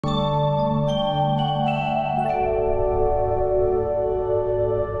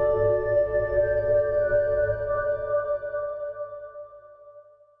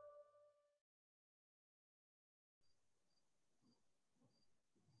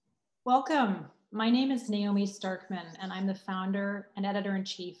Welcome. My name is Naomi Starkman, and I'm the founder and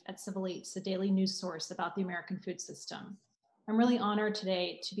editor-in-chief at Civil Eats, a daily news source about the American food system. I'm really honored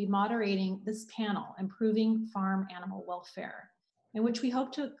today to be moderating this panel, Improving Farm Animal Welfare, in which we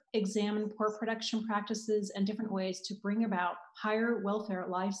hope to examine pork production practices and different ways to bring about higher welfare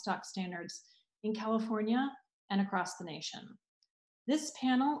livestock standards in California and across the nation. This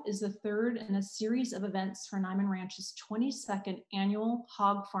panel is the third in a series of events for Niman Ranch's 22nd annual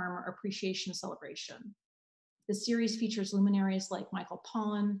Hog Farmer Appreciation Celebration. The series features luminaries like Michael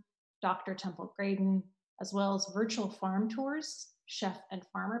Pollan, Dr. Temple Grayden, as well as virtual farm tours, chef and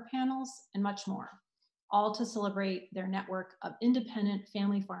farmer panels, and much more, all to celebrate their network of independent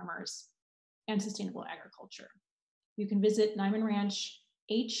family farmers and sustainable agriculture. You can visit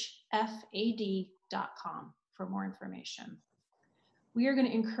NimanRanchHFAD.com for more information. We are going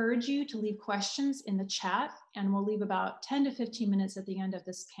to encourage you to leave questions in the chat, and we'll leave about 10 to 15 minutes at the end of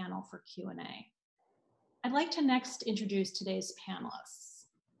this panel for Q&A. I'd like to next introduce today's panelists.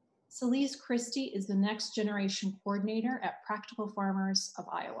 Celise Christie is the Next Generation Coordinator at Practical Farmers of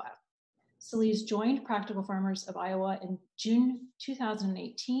Iowa. Celise joined Practical Farmers of Iowa in June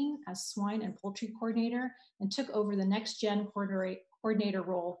 2018 as Swine and Poultry Coordinator and took over the Next Gen Coordinator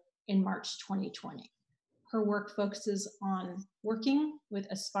role in March 2020. Her work focuses on working with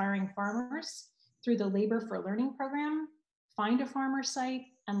aspiring farmers through the Labor for Learning program, Find a Farmer site,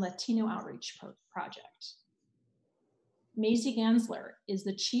 and Latino Outreach Project. Maisie Gansler is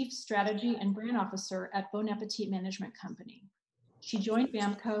the Chief Strategy and Brand Officer at Bon Appetit Management Company. She joined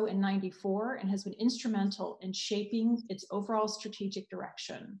BAMCO in '94 and has been instrumental in shaping its overall strategic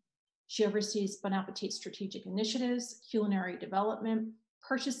direction. She oversees Bon Appetit's strategic initiatives, culinary development,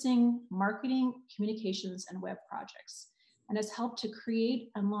 purchasing, marketing, communications, and web projects, and has helped to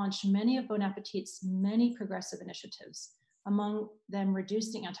create and launch many of Bon Appetit's many progressive initiatives, among them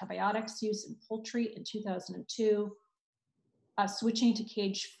reducing antibiotics use in poultry in 2002, switching to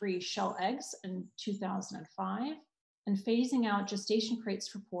cage-free shell eggs in 2005, and phasing out gestation crates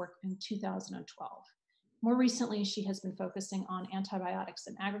for pork in 2012. More recently, she has been focusing on antibiotics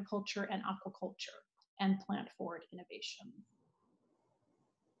in agriculture and aquaculture and plant-forward innovation.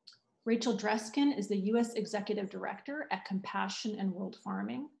 Rachel Dreskin is the U.S. Executive Director at Compassion and World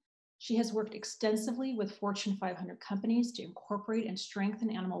Farming. She has worked extensively with Fortune 500 companies to incorporate and strengthen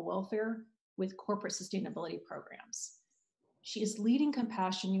animal welfare with corporate sustainability programs. She is leading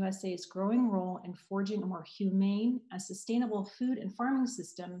Compassion USA's growing role in forging a more humane and sustainable food and farming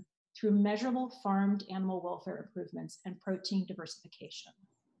system through measurable farmed animal welfare improvements and protein diversification.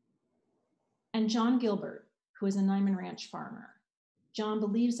 And John Gilbert, who is a Niman Ranch farmer. John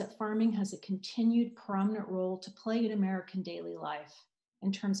believes that farming has a continued prominent role to play in American daily life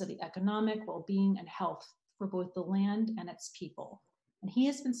in terms of the economic well-being and health for both the land and its people. And he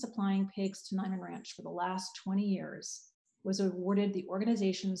has been supplying pigs to Niman Ranch for the last 20 years, was awarded the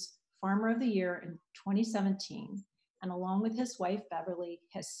organization's Farmer of the Year in 2017, and along with his wife, Beverly,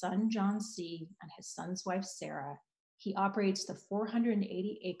 his son, John C., and his son's wife, Sarah, he operates the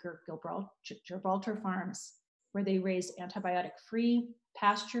 480-acre Gibraltar Farms, where they raise antibiotic-free,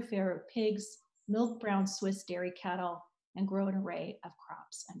 pasture-fed pigs, milk brown Swiss dairy cattle, and grow an array of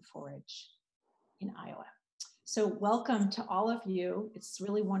crops and forage in Iowa. So welcome to all of you. It's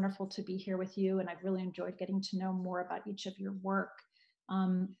really wonderful to be here with you, and I've really enjoyed getting to know more about each of your work.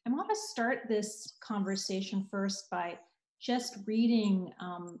 I want to start this conversation first by just reading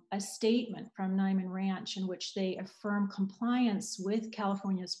a statement from Niman Ranch in which they affirm compliance with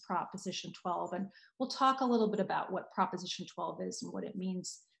California's Proposition 12. And we'll talk a little bit about what Proposition 12 is and what it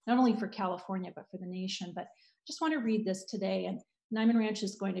means, not only for California, but for the nation. But I just want to read this today. And Niman Ranch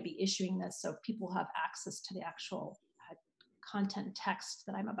is going to be issuing this so people have access to the actual content text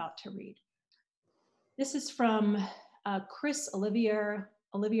that I'm about to read. This is from Chris Oliviero,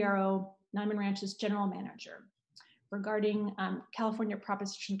 Niman Ranch's general manager, regarding California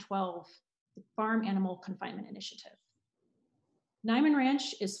Proposition 12, the Farm Animal Confinement Initiative. Niman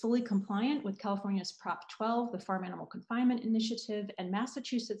Ranch is fully compliant with California's Prop 12, the Farm Animal Confinement Initiative, and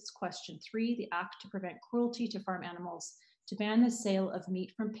Massachusetts Question 3, the Act to Prevent Cruelty to Farm Animals, to ban the sale of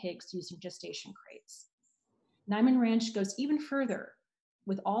meat from pigs using gestation crates. Niman Ranch goes even further,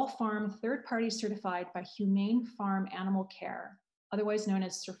 with all farm third parties certified by Humane Farm Animal Care, otherwise known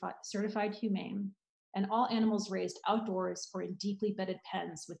as Certified Humane, and all animals raised outdoors or in deeply bedded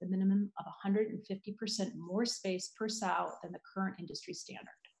pens with a minimum of 150% more space per sow than the current industry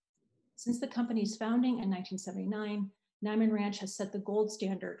standard. Since the company's founding in 1979, Niman Ranch has set the gold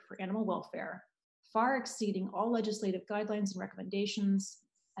standard for animal welfare, far exceeding all legislative guidelines and recommendations,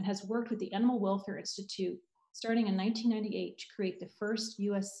 and has worked with the Animal Welfare Institute starting in 1998 to create the first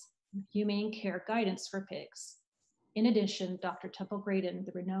U.S. humane care guidance for pigs. In addition, Dr. Temple Graydon,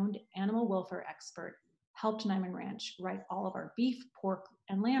 the renowned animal welfare expert, helped Niman Ranch write all of our beef, pork,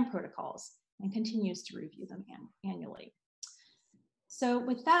 and lamb protocols and continues to review them annually. So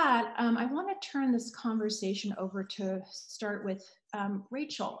with that, I want to turn this conversation over to start with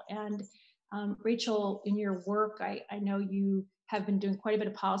Rachel. And Rachel, in your work, I know you have been doing quite a bit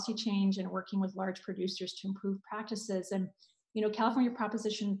of policy change and working with large producers to improve practices. And California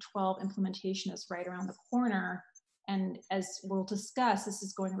Proposition 12 implementation is right around the corner. And as we'll discuss, this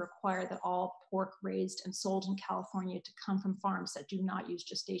is going to require that all pork raised and sold in California to come from farms that do not use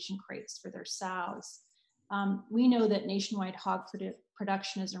gestation crates for their sows. We know that nationwide hog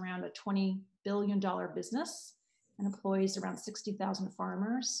production is around a $20 billion business and employs around 60,000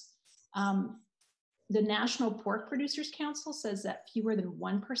 farmers. The National Pork Producers Council says that fewer than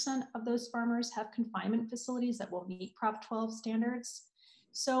 1% of those farmers have confinement facilities that will meet Prop 12 standards.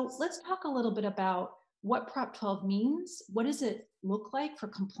 So let's talk a little bit about what Prop 12 means. What does it look like for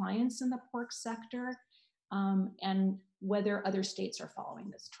compliance in the pork sector, and whether other states are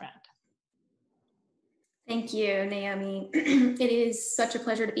following this trend? Thank you, Naomi. It is such a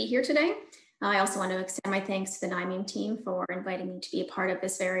pleasure to be here today. I also want to extend my thanks to the NIMEM team for inviting me to be a part of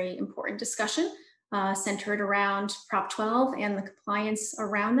this very important discussion centered around Prop 12 and the compliance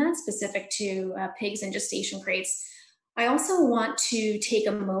around that, specific to pigs and gestation crates. I also want to take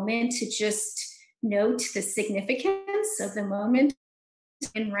a moment to just note the significance of the moment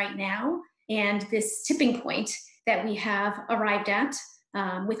in right now and this tipping point that we have arrived at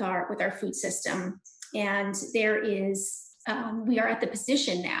with our food system. And there is, we are at the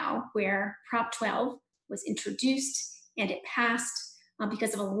position now where Prop 12 was introduced and it passed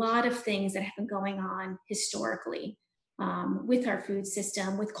because of a lot of things that have been going on historically with our food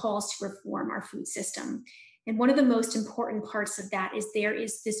system, with calls to reform our food system. And one of the most important parts of that is there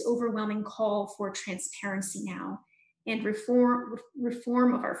is this overwhelming call for transparency now and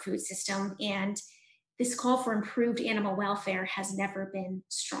reform of our food system. And this call for improved animal welfare has never been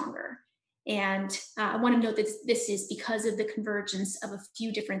stronger. And I want to note that this is because of the convergence of a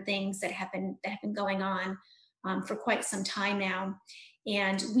few different things that have been going on for quite some time now.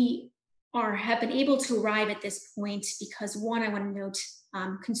 And we have been able to arrive at this point because, one, I want to note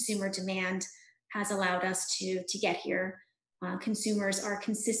consumer demand has allowed us to get here. Consumers are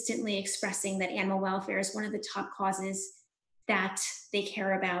consistently expressing that animal welfare is one of the top causes that they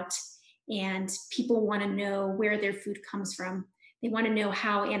care about. And people want to know where their food comes from. They want to know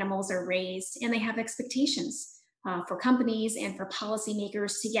how animals are raised, and they have expectations for companies and for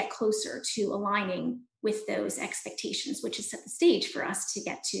policymakers to get closer to aligning with those expectations, which has set the stage for us to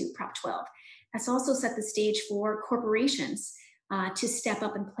get to Prop 12. That's also set the stage for corporations to step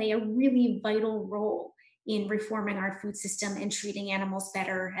up and play a really vital role in reforming our food system and treating animals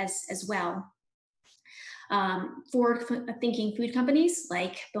better as well. Forward-thinking food companies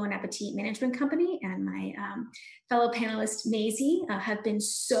like Bon Appetit Management Company and my fellow panelist Maisie have been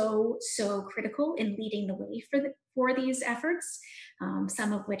so critical in leading the way for these efforts,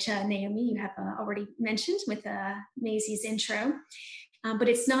 some of which Naomi, you have already mentioned with Maisie's intro. But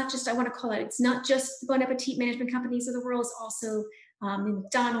it's not just, I want to call it, it's not just the Bon Appetit Management Companies of the world, it's also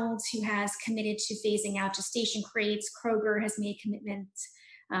McDonald's, who has committed to phasing out gestation crates. Kroger has made commitments,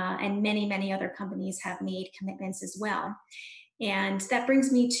 and many other companies have made commitments as well. And that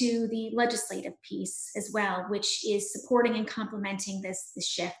brings me to the legislative piece as well, which is supporting and complementing this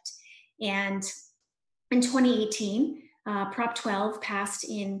shift. And in 2018, Prop 12 passed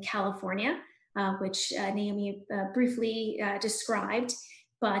in California, which Naomi briefly described,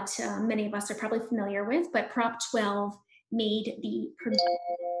 but many of us are probably familiar with. But Prop 12 made the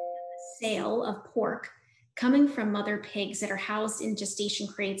sale of pork coming from mother pigs that are housed in gestation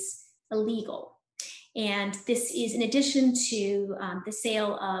crates illegal. And this is in addition to the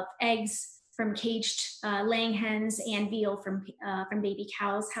sale of eggs from caged laying hens and veal from baby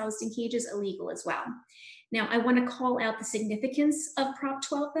cows housed in cages illegal as well. Now, I want to call out the significance of Prop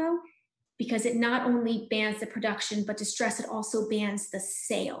 12, though, because it not only bans the production, but to stress, it also bans the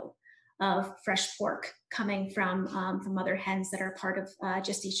sale of fresh pork coming from mother hens that are part of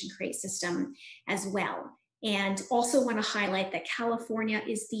gestation crate system as well. And also want to highlight that California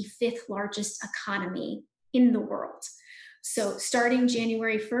is the 5th largest economy in the world. So starting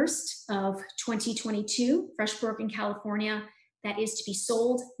January 1st of 2022, fresh pork in California that is to be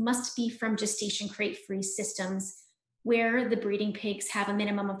sold must be from gestation crate-free systems where the breeding pigs have a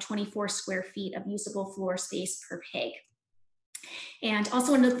minimum of 24 square feet of usable floor space per pig. And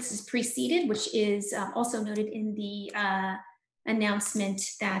also note this is preceded, which is also noted in the announcement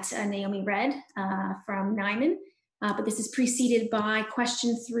that Naomi read from NIMEM, but this is preceded by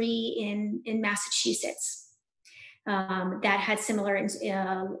question 3 in Massachusetts. That had similar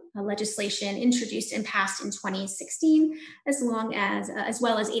legislation introduced and passed in 2016, as well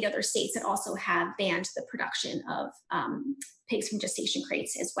as 8 other states that also have banned the production of pigs from gestation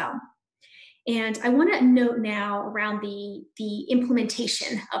crates as well. And I want to note now around the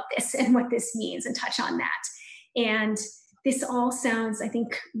implementation of this and what this means and touch on that. And this all sounds, I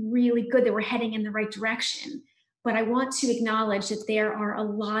think, really good that we're heading in the right direction. But I want to acknowledge that there are a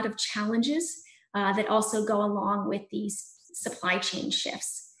lot of challenges that also go along with these supply chain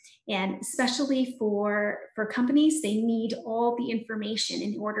shifts. And especially for companies, they need all the information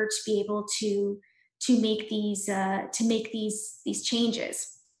in order to be able to make these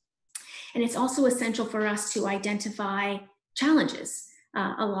changes. And it's also essential for us to identify challenges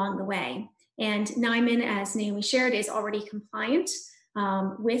along the way. And Niman, as Naomi shared, is already compliant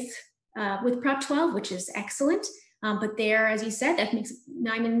with Prop 12, which is excellent. But there, as you said,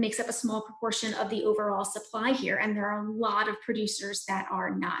 Niman makes up a small proportion of the overall supply here, and there are a lot of producers that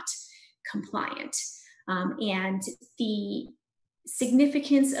are not compliant. And the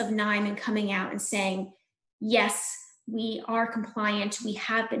significance of Niman coming out and saying, yes, we are compliant, we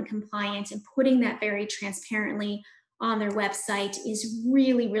have been compliant, and putting that very transparently on their website is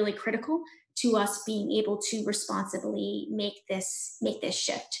really, really critical to us being able to responsibly make this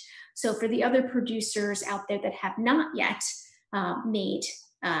shift. So for the other producers out there that have not yet made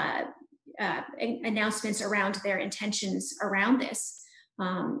announcements around their intentions around this,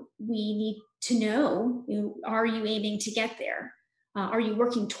 we need to know, are you aiming to get there? Are you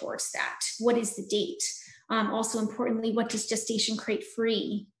working towards that? What is the date? Also importantly, what does gestation crate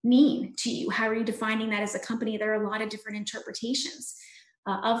free mean to you? How are you defining that as a company? There are a lot of different interpretations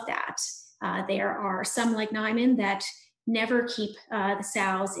of that. There are some like Niman that never keep the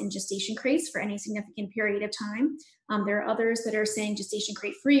sows in gestation crates for any significant period of time. There are others that are saying gestation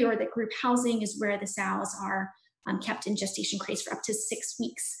crate free, or that group housing is where the sows are kept in gestation crates for up to 6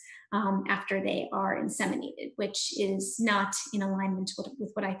 weeks after they are inseminated, which is not in alignment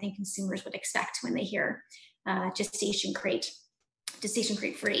with what I think consumers would expect when they hear gestation crate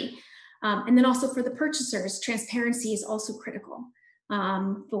free. And then also for the purchasers, transparency is also critical.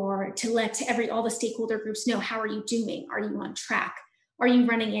 To let all the stakeholder groups know, how are you doing? Are you on track? Are you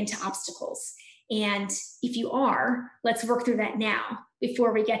running into obstacles? And if you are, let's work through that now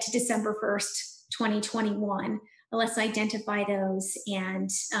before we get to December 1st, 2021. Let's identify those and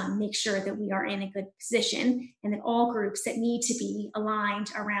make sure that we are in a good position, and that all groups that need to be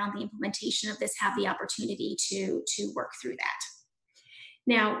aligned around the implementation of this have the opportunity to work through that.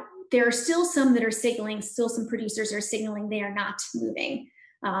 Now, there are still some that are signaling, still some producers are signaling they are not moving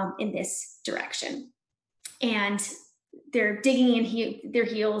in this direction. And they're digging in their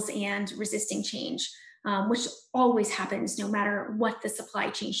heels and resisting change, which always happens no matter what the supply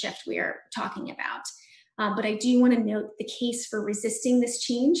chain shift we are talking about. But I do want to note the case for resisting this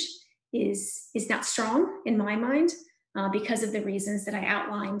change is not strong in my mind because of the reasons that I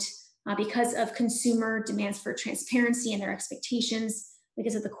outlined, because of consumer demands for transparency and their expectations,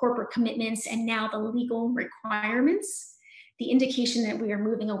 because of the corporate commitments and now the legal requirements. The indication that we are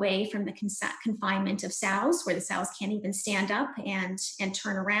moving away from the confinement of sows, where the sows can't even stand up and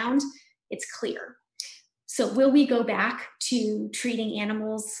turn around, it's clear. So will we go back to treating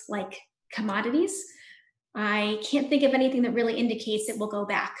animals like commodities? I can't think of anything that really indicates that we'll go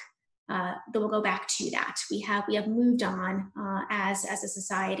back. To that. We have moved on as a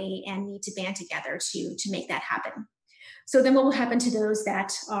society and need to band together to make that happen. So then what will happen to those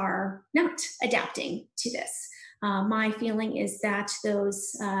that are not adapting to this? My feeling is that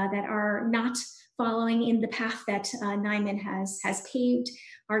those that are not following in the path that Niman has paved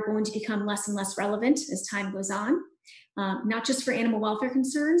are going to become less and less relevant as time goes on, not just for animal welfare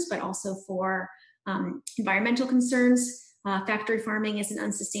concerns, but also for environmental concerns. Factory farming is an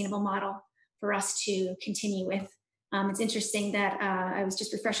unsustainable model for us to continue with. It's interesting that I was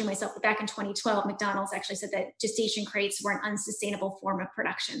just refreshing myself, but back in 2012, McDonald's actually said that gestation crates were an unsustainable form of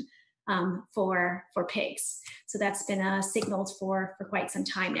production for pigs. So that's been signaled for quite some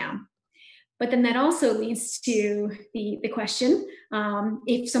time now. But then that also leads to the question,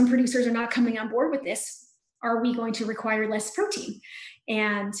 if some producers are not coming on board with this, are we going to require less protein?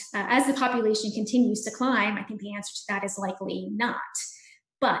 And as the population continues to climb, I think the answer to that is likely not.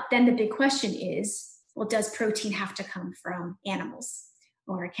 But then the big question is, well, does protein have to come from animals,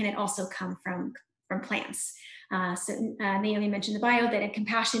 or can it also come from plants? Naomi mentioned the bio, that at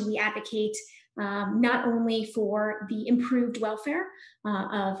Compassion we advocate not only for the improved welfare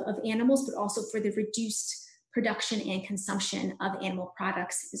of animals, but also for the reduced production and consumption of animal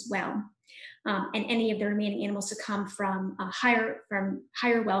products as well. And any of the remaining animals to come from higher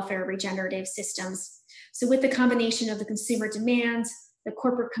welfare regenerative systems. So with the combination of the consumer demands, the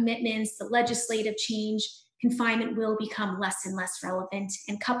corporate commitments, the legislative change, confinement will become less and less relevant.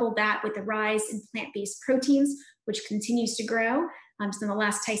 And couple that with the rise in plant-based proteins, which continues to grow. So in the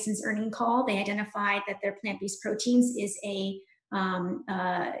last Tyson's earnings call, they identified that their plant-based proteins is a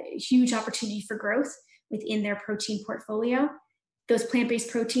huge opportunity for growth within their protein portfolio. Those plant-based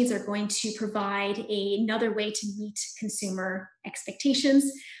proteins are going to provide another way to meet consumer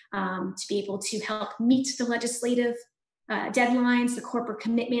expectations, to be able to help meet the legislative deadlines, the corporate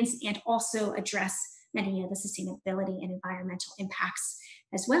commitments, and also address many of the sustainability and environmental impacts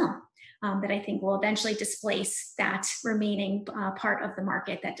as well, that I think will eventually displace that remaining part of the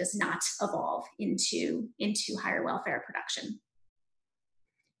market that does not evolve into higher welfare production.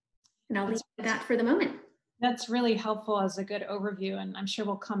 And I'll leave that for the moment. That's really helpful as a good overview, and I'm sure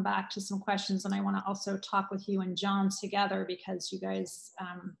we'll come back to some questions. And I want to also talk with you and John together, because you guys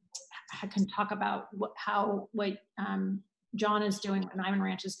can talk about what John is doing, what Niman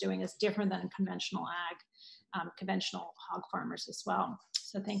Ranch is doing, is different than conventional ag, conventional hog farmers as well.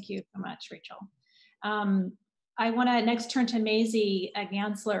 So thank you so much, Rachel. I want to next turn to Maisie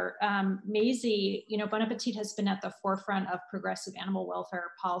Gansler. Maisie, Bon Appetit has been at the forefront of progressive animal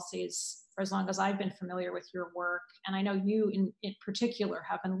welfare policies for as long as I've been familiar with your work. And I know you in particular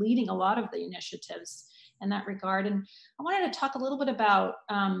have been leading a lot of the initiatives in that regard. And I wanted to talk a little bit about,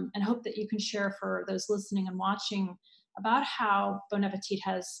 and hope that you can share for those listening and watching, about how Bon Appetit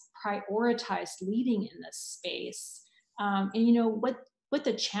has prioritized leading in this space. And what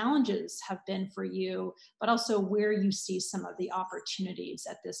the challenges have been for you, but also where you see some of the opportunities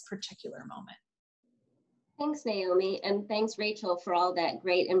at this particular moment. Thanks, Naomi, and thanks, Rachel, for all that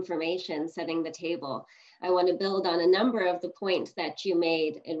great information setting the table. I want to build on a number of the points that you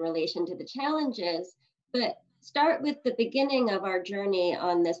made in relation to the challenges, but start with the beginning of our journey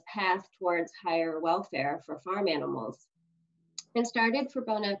on this path towards higher welfare for farm animals. And started for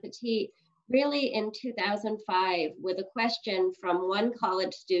Bon Appetit really in 2005 with a question from one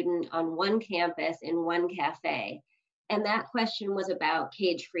college student on one campus in one cafe. And that question was about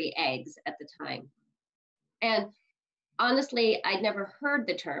cage-free eggs at the time. And honestly, I'd never heard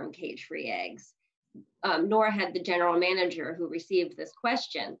the term cage-free eggs, nor had the general manager who received this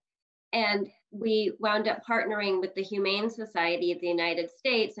question. And we wound up partnering with the Humane Society of the United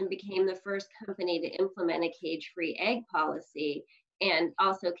States and became the first company to implement a cage-free egg policy, and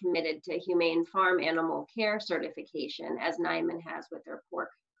also committed to humane farm animal care certification, as Niman has with their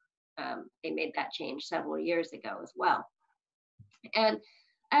pork. They made that change several years ago as well. And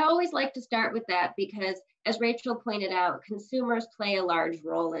I always like to start with that because, as Rachel pointed out, consumers play a large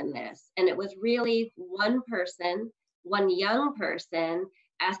role in this. And it was really one person, one young person,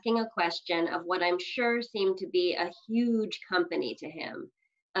 asking a question of what I'm sure seemed to be a huge company to him.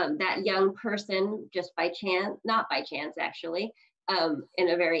 That young person, just by chance, not by chance actually, in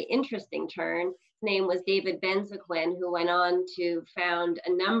a very interesting turn, his name was David Benzaquin, who went on to found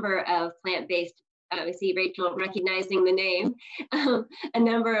a number of plant-based, I see Rachel recognizing the name, a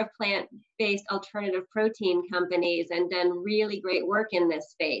number of plant-based alternative protein companies, and done really great work in this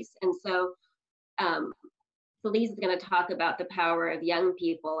space. And so Felice is going to talk about the power of young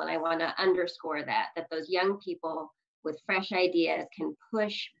people, and I want to underscore that those young people with fresh ideas can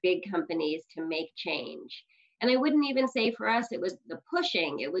push big companies to make change. And I wouldn't even say for us it was the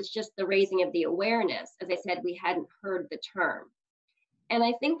pushing, it was just the raising of the awareness. As I said, we hadn't heard the term. And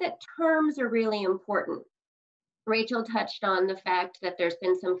I think that terms are really important. Rachel touched on the fact that there's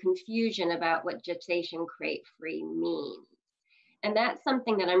been some confusion about what gestation crate-free means. And that's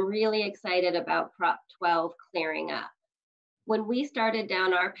something that I'm really excited about Prop 12 clearing up. When we started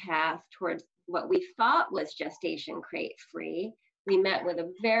down our path towards what we thought was gestation crate-free, we met with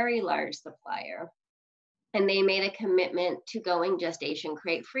a very large supplier, and they made a commitment to going gestation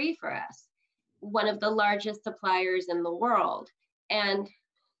crate-free for us, one of the largest suppliers in the world. And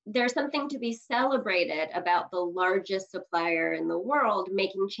there's something to be celebrated about the largest supplier in the world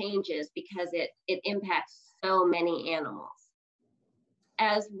making changes, because it impacts so many animals.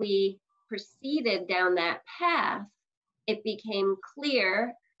 As we proceeded down that path, it became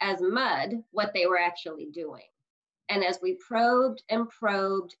clear as mud what they were actually doing. And as we probed and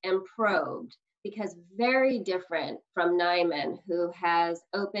probed and probed, because very different from Niman, who has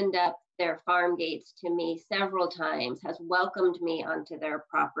opened up their farm gates to me several times, has welcomed me onto their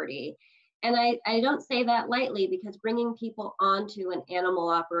property. And I don't say that lightly, because bringing people onto an animal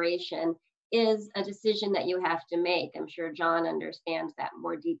operation is a decision that you have to make. I'm sure John understands that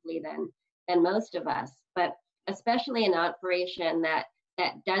more deeply than than most of us, but especially an operation that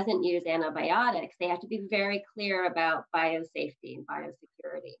doesn't use antibiotics, they have to be very clear about biosafety and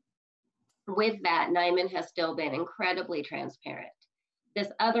biosecurity. With that, Neiman has still been incredibly transparent. This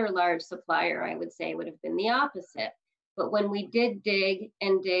other large supplier, I would say, would have been the opposite. But when we did dig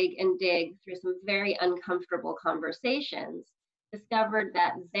and dig and dig through some very uncomfortable conversations, discovered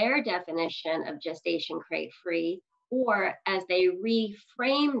that their definition of gestation crate free, or as they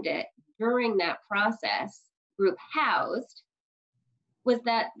reframed it during that process, group housed, was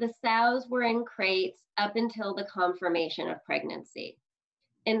that the sows were in crates up until the confirmation of pregnancy.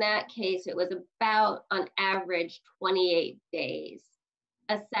 In that case, it was about, on average, 28 days.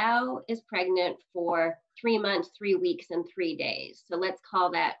 A sow is pregnant for 3 months, 3 weeks, and 3 days. So let's call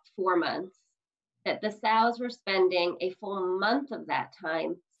that 4 months. That the sows were spending a full month of that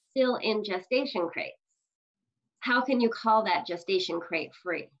time still in gestation crates. How can you call that gestation crate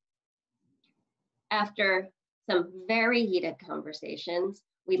free? After some very heated conversations,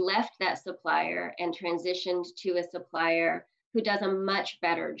 we left that supplier and transitioned to a supplier who does a much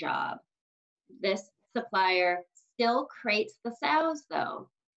better job. This supplier still crates the sows, though,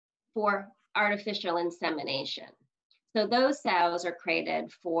 for artificial insemination. So those sows are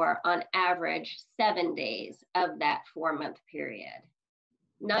crated for, on average, 7 days of that 4-month period.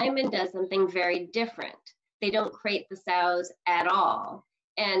 Neiman does something very different. They don't crate the sows at all.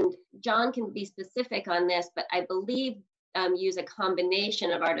 And John can be specific on this, but I believe use a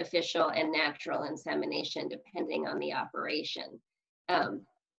combination of artificial and natural insemination depending on the operation.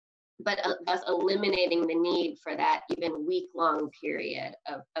 But thus eliminating the need for that even week-long period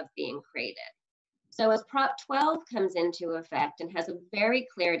of being crated. So as Prop 12 comes into effect and has a very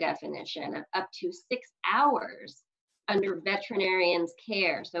clear definition of up to 6 hours under veterinarian's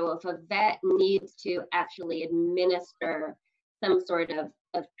care. So if a vet needs to actually administer some sort of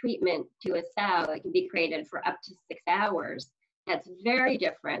treatment to a sow, it can be created for up to 6 hours. That's very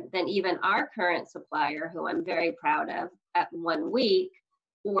different than even our current supplier, who I'm very proud of, at 1 week,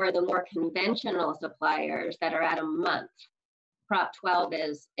 or the more conventional suppliers that are at a month. Prop 12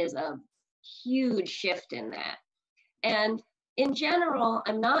 is a huge shift in that. And in general,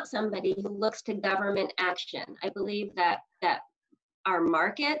 I'm not somebody who looks to government action. I believe that our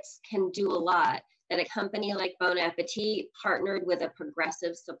markets can do a lot, that a company like Bon Appetit, partnered with a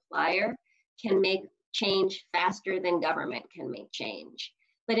progressive supplier, can make change faster than government can make change.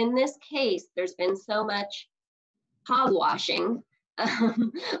 But in this case, there's been so much hogwashing,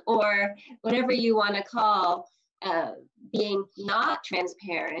 or whatever you want to call being not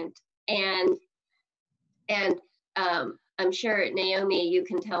transparent. And I'm sure, Naomi, you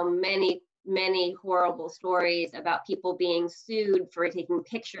can tell many horrible stories about people being sued for taking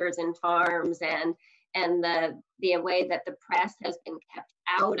pictures in farms, and the way that the press has been kept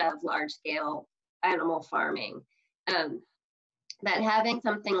out of large-scale animal farming. That having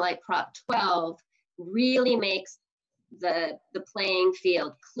something like Prop 12 really makes the playing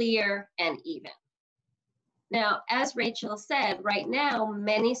field clear and even. Now, as Rachel said, right now,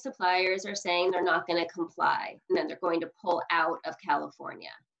 many suppliers are saying they're not going to comply, and then they're going to pull out of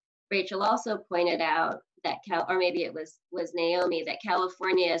California. Rachel also pointed out that, or maybe it was Naomi, that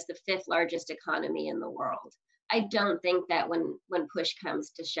California is the 5th largest economy in the world. I don't think that when push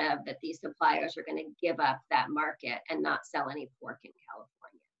comes to shove that these suppliers are going to give up that market and not sell any pork in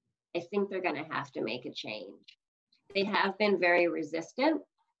California. I think they're going to have to make a change. They have been very resistant.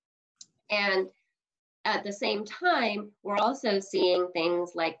 And at the same time, we're also seeing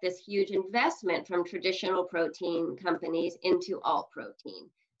things like this huge investment from traditional protein companies into alt protein.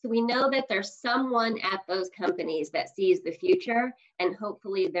 So we know that there's someone at those companies that sees the future, and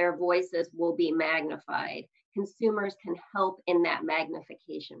hopefully their voices will be magnified. Consumers can help in that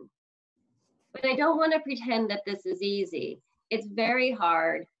magnification. But I don't want to pretend that this is easy. It's very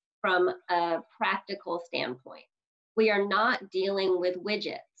hard from a practical standpoint. We are not dealing with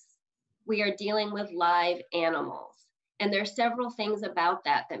widgets. We are dealing with live animals. And there's several things about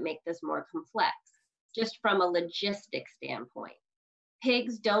that make this more complex, just from a logistics standpoint.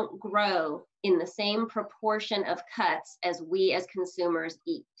 Pigs don't grow in the same proportion of cuts as we as consumers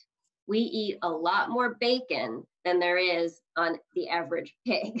eat. We eat a lot more bacon than there is on the average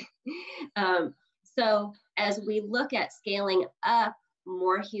pig. So as we look at scaling up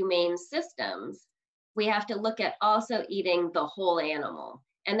more humane systems, we have to look at also eating the whole animal.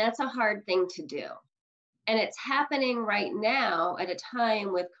 And that's a hard thing to do. And it's happening right now at a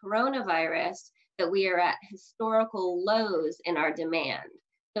time with coronavirus that we are at historical lows in our demand.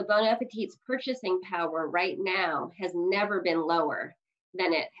 So Bon Appetit's purchasing power right now has never been lower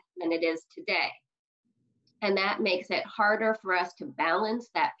than it is today. And that makes it harder for us to balance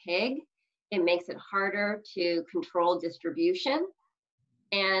that pig It makes it harder to control distribution,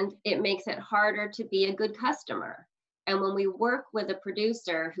 and it makes it harder to be a good customer. And when we work with a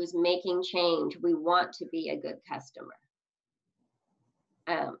producer who's making change, we want to be a good customer.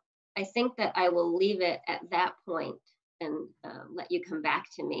 I think that I will leave it at that point and let you come back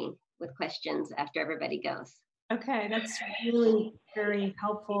to me with questions after everybody goes. Okay, that's really very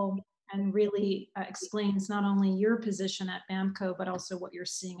helpful and really explains not only your position at BAMCO, but also what you're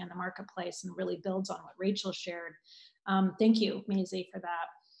seeing in the marketplace, and really builds on what Rachel shared. Thank you, Maisie, for that.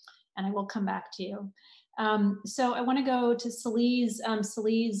 And I will come back to you. So I want to go to Celise.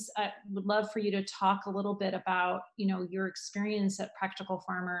 Celise, I would love for you to talk a little bit about, your experience at Practical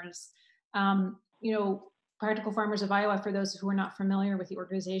Farmers. Practical Farmers of Iowa, for those who are not familiar with the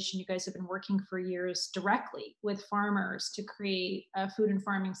organization, you guys have been working for years directly with farmers to create a food and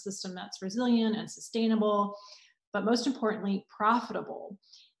farming system that's resilient and sustainable, but most importantly, profitable.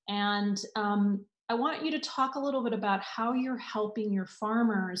 And I want you to talk a little bit about how you're helping your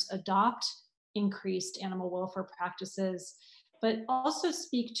farmers adopt increased animal welfare practices, but also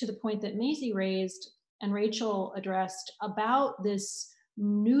speak to the point that Maisie raised and Rachel addressed about this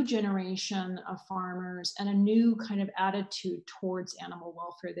new generation of farmers and a new kind of attitude towards animal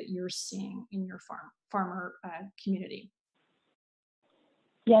welfare that you're seeing in your farmer community.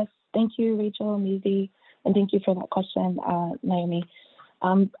 Yes, thank you, Rachel and Maisie, and thank you for that question, Naomi.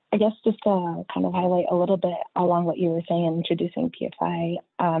 I guess just to kind of highlight a little bit along what you were saying in introducing PFI,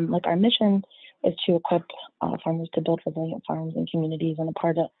 like our mission is to equip farmers to build resilient farms and communities, and a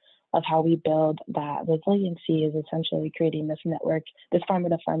part of how we build that resiliency is essentially creating this network, this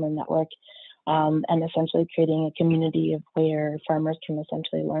farmer-to-farmer network, and essentially creating a community of where farmers can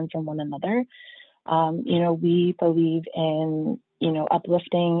essentially learn from one another. We believe in,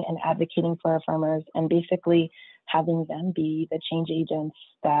 uplifting and advocating for our farmers, and basically having them be the change agents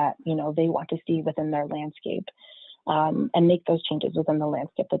that, they want to see within their landscape, and make those changes within the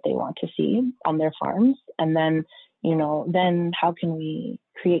landscape that they want to see on their farms. And then, then how can we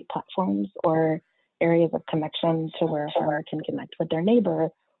create platforms or areas of connection to where a farmer can connect with their neighbor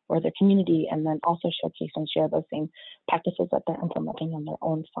or their community, and then also showcase and share those same practices that they're implementing on their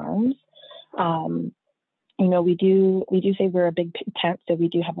own farms. We do say we're a big tent, so we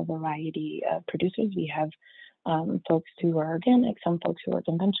do have a variety of producers. We have folks who are organic, some folks who are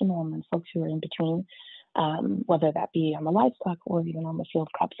conventional, and then folks who are in between, whether that be on the livestock or even on the field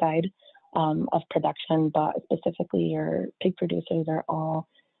crop side of production. But specifically, your pig producers are all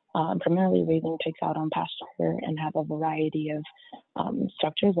primarily raising pigs out on pasture and have a variety of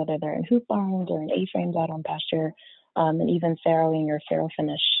structures, whether they're in hoop barns or in A-frames out on pasture, and even farrowing or farrow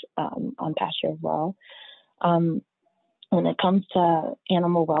finish on pasture as well. When it comes to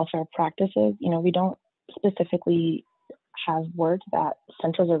animal welfare practices, we don't specifically have work that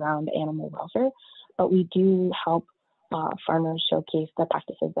centers around animal welfare, but we do help farmers showcase the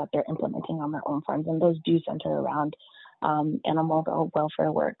practices that they're implementing on their own farms, and those do center around animal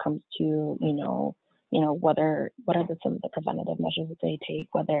welfare where it comes to, what are some of the preventative measures that they take,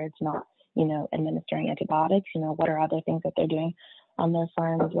 whether it's not, administering antibiotics, what are other things that they're doing on their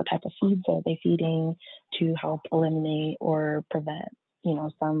farms, what type of feeds are they feeding to help eliminate or prevent,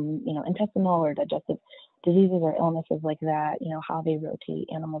 some, intestinal or digestive diseases or illnesses like that, how they rotate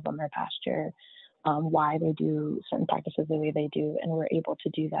animals on their pasture, why they do certain practices the way they do. And we're able to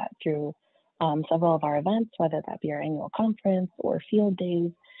do that through several of our events, whether that be our annual conference or field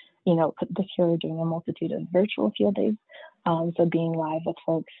days. This year we're doing a multitude of virtual field days, so being live with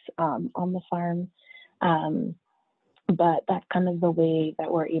folks on the farm. But that's kind of the way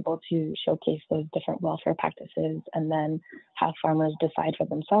that we're able to showcase those different welfare practices, and then have farmers decide for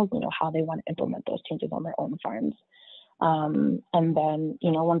themselves, how they want to implement those changes on their own farms. And then,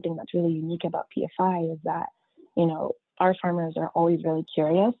 one thing that's really unique about PFI is that, our farmers are always really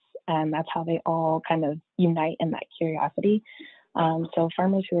curious, and that's how they all kind of unite in that curiosity. So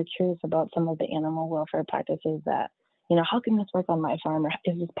farmers who are curious about some of the animal welfare practices that, how can this work on my farm, or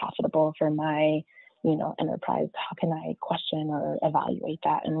is this profitable for my, enterprise? How can I question or evaluate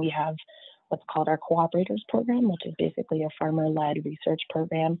that? And we have what's called our cooperators program, which is basically a farmer-led research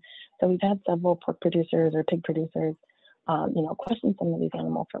program. So we've had several pork producers or pig producers, question some of these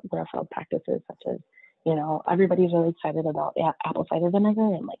animal welfare practices, such as, everybody's really excited about apple cider vinegar,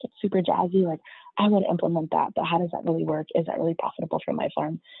 and like it's super jazzy. Like, I would implement that, but how does that really work? Is that really profitable for my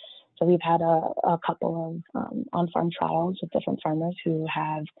farm? So we've had a couple of on-farm trials with different farmers who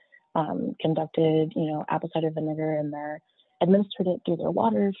have conducted, apple cider vinegar, and they're administered it through their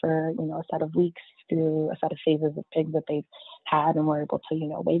water for, a set of weeks through a set of phases of pigs that they've had, and we're able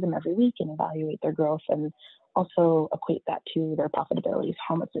to, weigh them every week and evaluate their growth and also equate that to their profitability.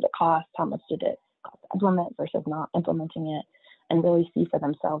 How much did it cost? How much did it cost to implement versus not implementing it? And really see for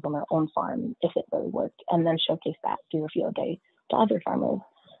themselves on their own farm if it really worked, and then showcase that through a field day to other farmers.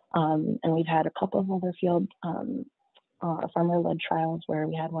 And we've had a couple of other field farmer-led trials where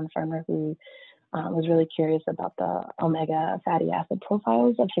we had one farmer who was really curious about the omega fatty acid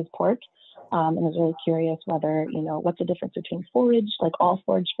profiles of his pork, and was really curious whether, what's the difference between forage, like all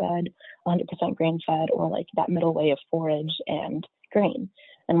forage fed, 100% grain fed, or like that middle way of forage and grain,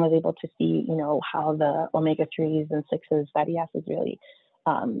 and was able to see, how the omega-3s and 6s fatty acids really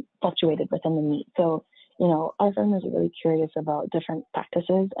fluctuated within the meat. So, our farmers are really curious about different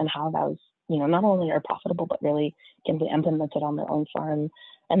practices and how those, not only are profitable, but really can be implemented on their own farm,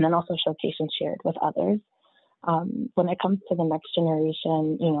 and then also showcased and shared with others. When it comes to the next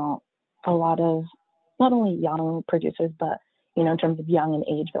generation, a lot of not only young producers, but, in terms of young in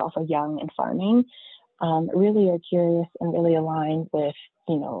age, but also young in farming, really are curious and really aligned with,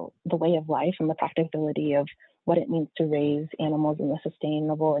 the way of life and the practicability of what it means to raise animals in a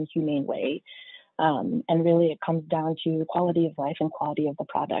sustainable and humane way. And really it comes down to quality of life and quality of the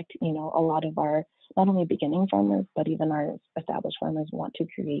product. A lot of our, not only beginning farmers, but even our established farmers want to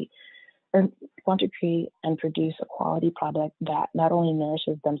create and produce a quality product that not only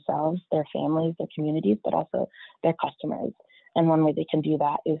nourishes themselves, their families, their communities, but also their customers. And one way they can do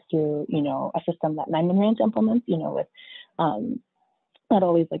that is through, a system that Niman Ranch implements, with not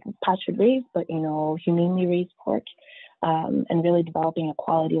always like pastured raised, but, humanely raised pork, and really developing a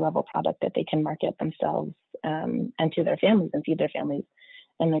quality level product that they can market themselves and to their families and feed their families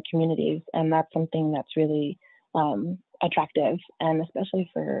and their communities. And that's something that's really attractive, and especially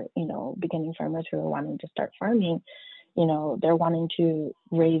for, beginning farmers who are wanting to start farming, they're wanting to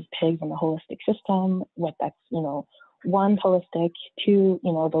raise pigs in a holistic system, what that's, one, holistic, two,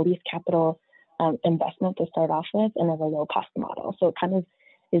 the least capital investment to start off with, and as a low cost model. So it kind of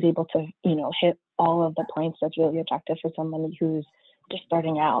is able to, hit all of the points that's really attractive for somebody who's just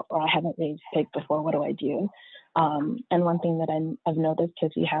starting out, or I haven't raised pig before, what do I do? And one thing that I've noticed,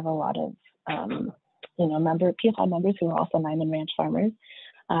 because we have a lot of, PFI members who are also Niman Ranch farmers,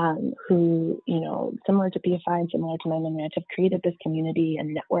 who, similar to PFI and similar to Niman Ranch, have created this community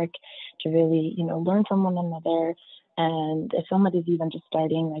and network to really, learn from one another. And if somebody's even just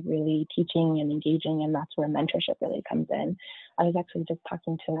starting, like really teaching and engaging, and that's where mentorship really comes in. I was actually just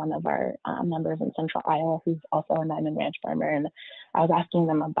talking to one of our members in Central Iowa, who's also a Niman Ranch farmer, and I was asking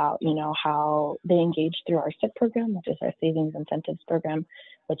them about, how they engage through our SIP program, which is our Savings Incentives Program,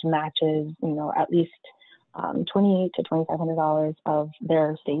 which matches, at least $2,800 to $2,500 of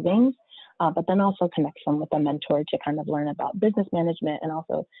their savings, but then also connects them with a mentor to kind of learn about business management and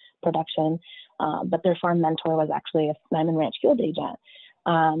also production. But their farm mentor was actually a Niman Ranch field agent.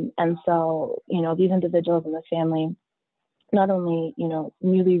 And so, these individuals in this family not only,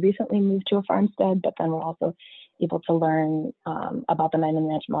 newly recently moved to a farmstead, but then we're also able to learn about the Niman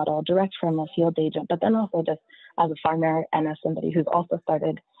Ranch model direct from a field agent, but then also just as a farmer and as somebody who's also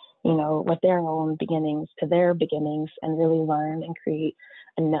started, with their own beginnings to their beginnings, and really learn and create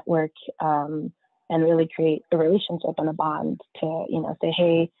a network and really create a relationship and a bond to, say,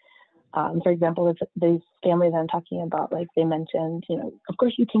 hey, for example, this family that I'm talking about, like they mentioned, of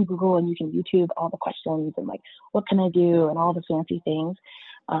course you can Google and you can YouTube all the questions and like, what can I do and all the fancy things.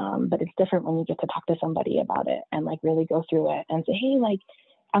 But it's different when you get to talk to somebody about it and like really go through it and say, hey, like,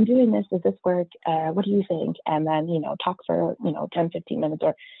 I'm doing this, does this work? What do you think? And then, talk for, 10, 15 minutes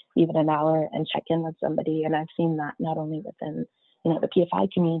or even an hour and check in with somebody. And I've seen that not only within, the PFI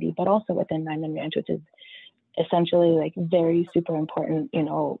community, but also within Niman Ranch, which is essentially like very super important,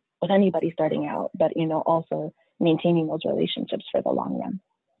 with anybody starting out, but, also maintaining those relationships for the long run.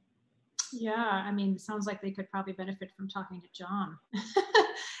 Yeah, I mean, it sounds like they could probably benefit from talking to John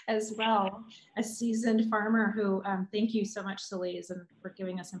as well, a seasoned farmer who, thank you so much, Celise, and for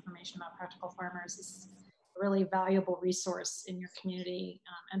giving us information about Practical Farmers. This is a really valuable resource in your community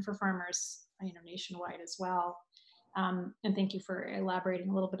and for farmers, nationwide as well. And thank you for elaborating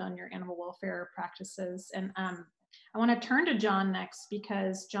a little bit on your animal welfare practices. And I want to turn to John next,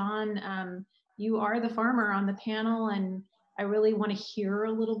 because John, you are the farmer on the panel, and I really want to hear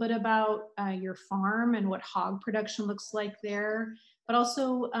a little bit about your farm and what hog production looks like there, but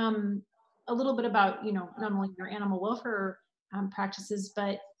also a little bit about, not only your animal welfare practices,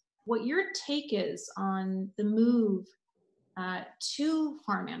 but what your take is on the move to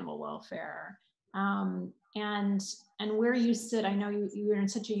farm animal welfare and where you sit. I know you're in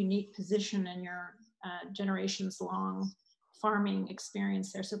such a unique position in your generations long farming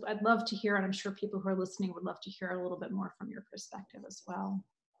experience there. So I'd love to hear, and I'm sure people who are listening would love to hear a little bit more from your perspective as well.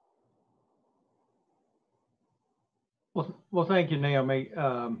 Well, thank you, Naomi.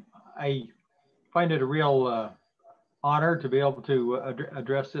 I find it a real honor to be able to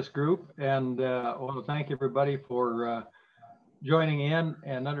address this group, and I want to thank everybody for joining in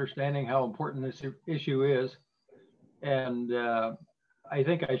and understanding how important this issue is. And I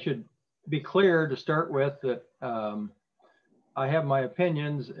think I should be clear to start with that I have my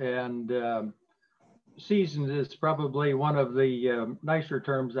opinions, and seasoned is probably one of the nicer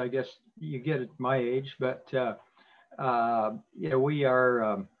terms I guess you get at my age, but you know, we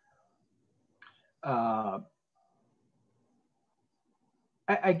are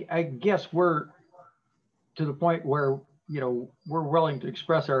I guess we're to the point where, you know, we're willing to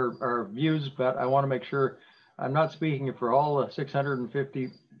express our views, but I want to make sure I'm not speaking for all the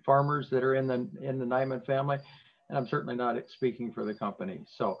 650 farmers that are in the Nyman family, and I'm certainly not speaking for the company.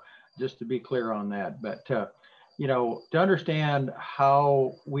 So just to be clear on that, but you know, to understand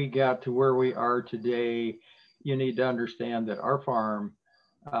how we got to where we are today, you need to understand that our farm,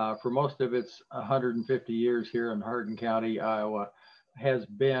 for most of its 150 years here in Hardin County, Iowa, has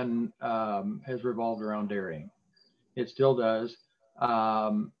been has revolved around dairying. It still does,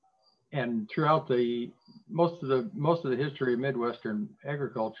 and throughout the most of the history of Midwestern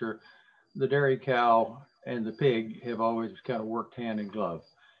agriculture, the dairy cow and the pig have always kind of worked hand in glove,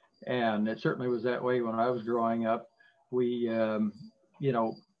 and it certainly was that way when I was growing up. We, you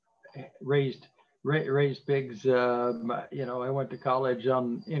know, raised pigs. You know, I went to college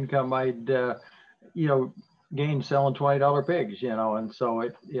on income I'd, you know, gained selling $20 pigs, you know, and so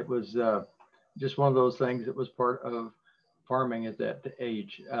it was just one of those things that was part of farming at that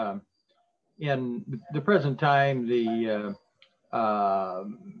age. In the present time, the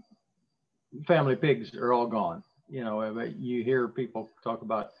family pigs are all gone. You know, you hear people talk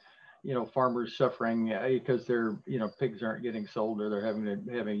about, you know, farmers suffering because their, you know, pigs aren't getting sold or they're having to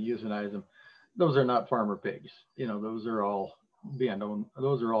euthanize them. Those are not farmer pigs. You know, those are all being owned.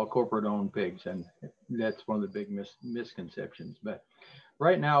 Those are all corporate owned pigs, and that's one of the big misconceptions. But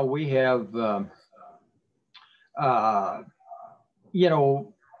right now we have, you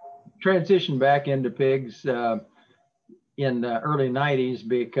know, transitioned back into pigs in the early 90s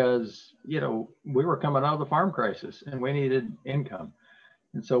because, you know, we were coming out of the farm crisis and we needed income.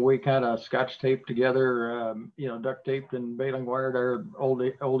 And so we kind of scotch taped together, you know, duct taped and baling wired our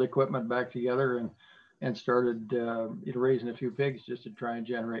old equipment back together and started you know, raising a few pigs just to try and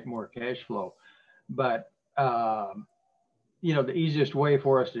generate more cash flow. But, you know, the easiest way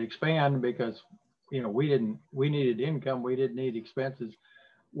for us to expand, because, you know, we needed income, we didn't need expenses,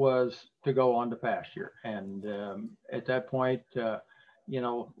 was to go on to pasture. And at that point, you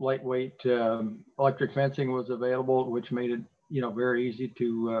know, lightweight electric fencing was available, which made it, you know, very easy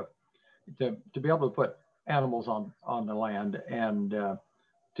to be able to put animals on the land and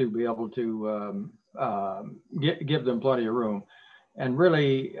to be able to give them plenty of room. And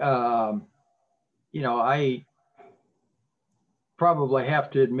really, you know, I probably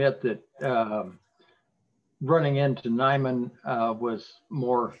have to admit that running into Nyman was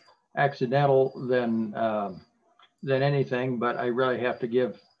more accidental than anything, but I really have to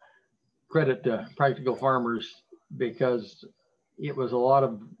give credit to Practical Farmers because it was a lot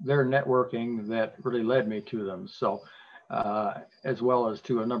of their networking that really led me to them. So, as well as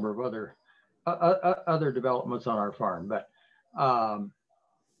to a number of other developments on our farm. But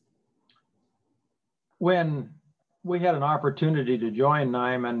when we had an opportunity to join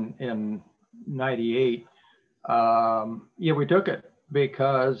Nyman in '98, yeah, we took it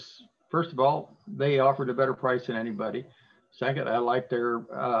because, first of all, they offered a better price than anybody. Second, I liked their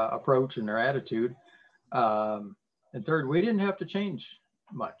approach and their attitude. And third, we didn't have to change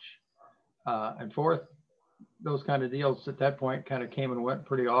much. And fourth, those kind of deals at that point kind of came and went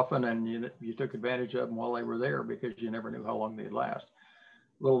pretty often, and you took advantage of them while they were there because you never knew how long they'd last.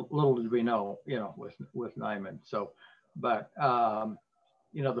 Little did we know, you know, with Nyman. So, but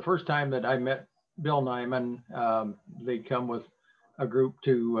you know, the first time that I met Bill Nyman, they'd come with a group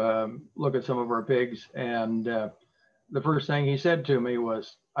to look at some of our pigs, and the first thing he said to me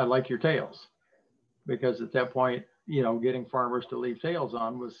was, "I like your tails," because at that point, you know, getting farmers to leave tails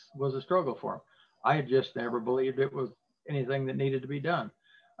on was a struggle for them. I just never believed it was anything that needed to be done.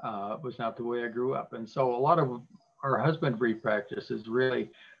 It was not the way I grew up. And so a lot of our husbandry practices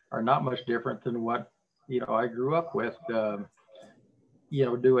really are not much different than what, you know, I grew up with, you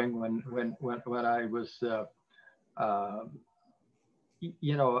know, doing when I was,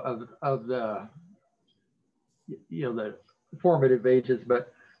 you know, of the, you know, the formative ages.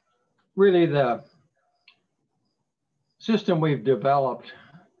 But really the system we've developed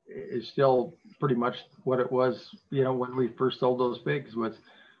is still pretty much what it was, you know, when we first sold those pigs.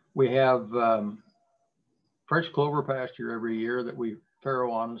 We have fresh clover pasture every year that we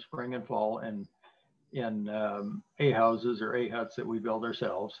farrow on spring and fall, and in A houses or A huts that we build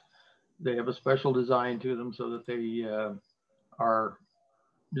ourselves. They have a special design to them so that they are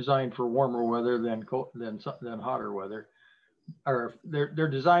designed for warmer weather than hotter weather. Or they're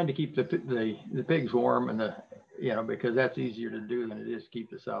designed to keep the pigs warm, and because that's easier to do than it is to keep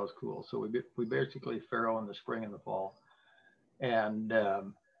the sows cool. So we basically farrow in the spring and the fall, and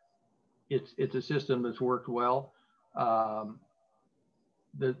it's a system that's worked well. The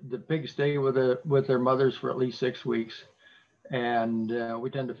pigs stay with their mothers for at least 6 weeks, and we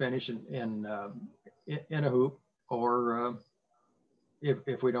tend to finish in a hoop, or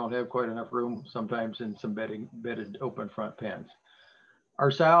if we don't have quite enough room, sometimes in some bedded open front pens.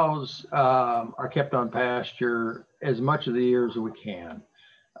 Our sows are kept on pasture as much of the year as we can.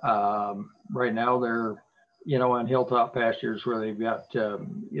 Right now they're, on hilltop pastures where they've got,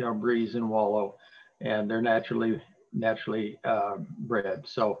 breeze and wallow, and they're naturally bred.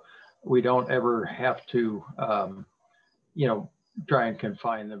 So we don't ever have to, try and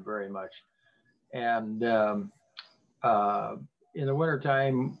confine them very much. And in the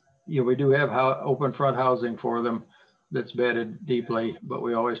wintertime, we do have open front housing for them that's bedded deeply, but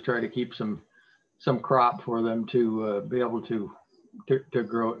we always try to keep some crop for them to be able to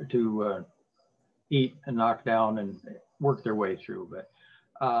grow, to eat and knock down and work their way through. But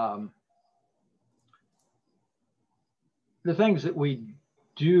the things that we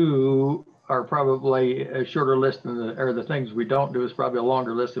do are probably a shorter list than the things we don't do is probably a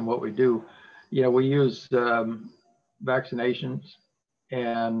longer list than what we do. We use vaccinations,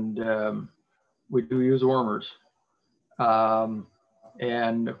 and we do use wormers.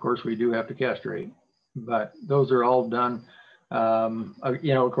 And of course we do have to castrate, but those are all done,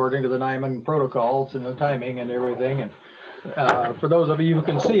 according to the NIMAN protocols and the timing and everything. And for those of you who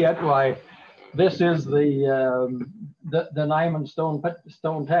can see it, why, this is the NIMAN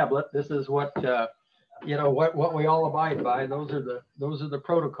stone tablet. This is what what we all abide by. Those are the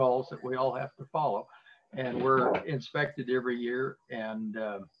protocols that we all have to follow, and we're inspected every year. And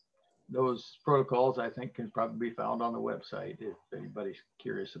those protocols, I think, can probably be found on the website if anybody's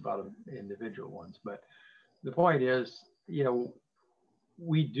curious about them, individual ones. But the point is,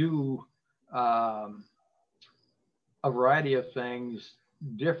 we do a variety of things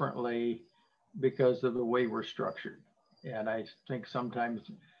differently because of the way we're structured. And I think sometimes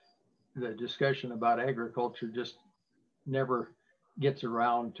the discussion about agriculture just never gets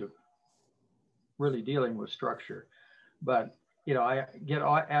around to really dealing with structure. But I get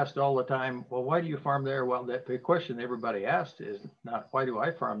asked all the time, well, why do you farm there? Well, the question everybody asks is not, why do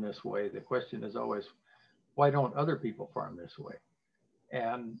I farm this way? The question is always, why don't other people farm this way?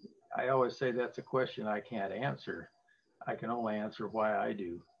 And I always say that's a question I can't answer. I can only answer why I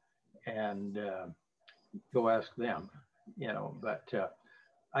do, and go ask them, but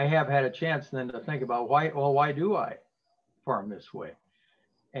I have had a chance then to think about why do I farm this way?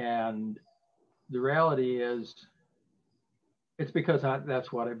 And the reality is, it's because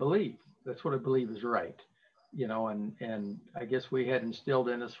that's what I believe. That's what I believe is right, and I guess we had instilled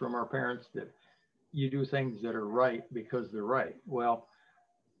in us from our parents that you do things that are right because they're right. Well,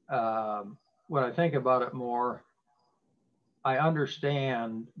 when I think about it more, I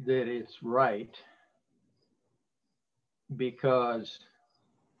understand that it's right because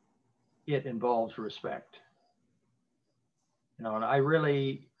it involves respect. And I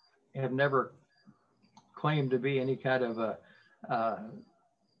really have never claimed to be any kind of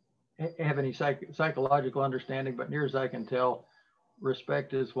have any psychological understanding, but near as I can tell,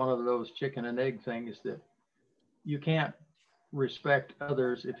 respect is one of those chicken and egg things that you can't respect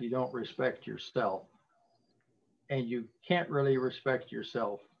others if you don't respect yourself. And you can't really respect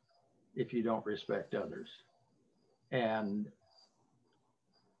yourself if you don't respect others. And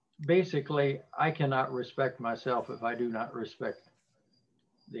basically, I cannot respect myself if I do not respect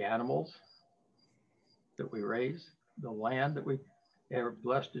the animals that we raise, the land that we are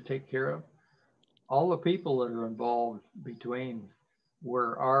blessed to take care of, all the people that are involved between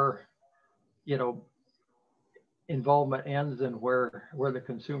where our, involvement ends and where the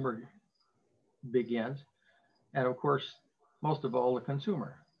consumer begins. And of course, most of all, the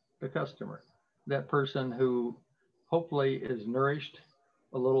consumer, the customer, that person who hopefully is nourished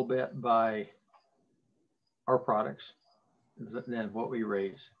a little bit by our products than what we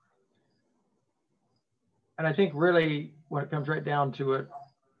raise. And I think really, when it comes right down to it,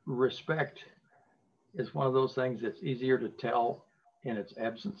 respect is one of those things that's easier to tell in its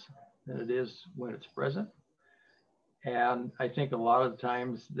absence than it is when it's present. And I think a lot of the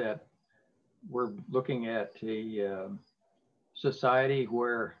times that we're looking at a society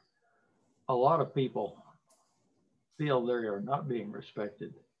where a lot of people feel they are not being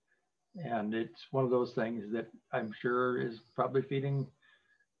respected. And it's one of those things that I'm sure is probably feeding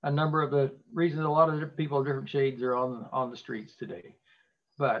a number of the reasons a lot of people of different shades are on the streets today.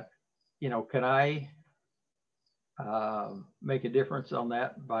 But, you know, can I make a difference on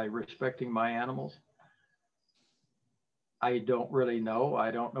that by respecting my animals? I don't really know.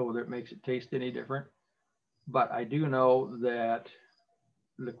 I don't know whether it makes it taste any different, but I do know that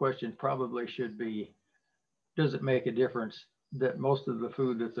the question probably should be, does it make a difference that most of the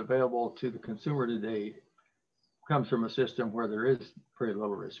food that's available to the consumer today comes from a system where there is very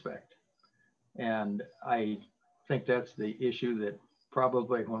little respect? And I think that's the issue that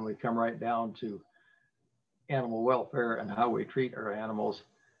probably when we come right down to animal welfare and how we treat our animals,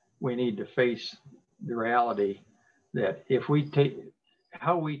 we need to face the reality that if we take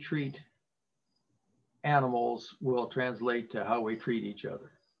how we treat animals will translate to how we treat each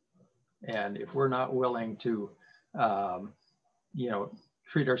other. And if we're not willing to, you know,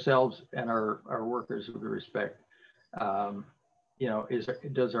 treat ourselves and our workers with respect, you know,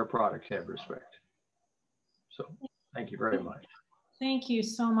 does our product have respect? So thank you very much. Thank you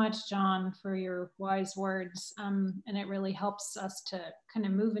so much, John, for your wise words. And it really helps us to kind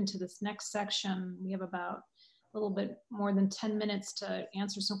of move into this next section. We have about a little bit more than 10 minutes to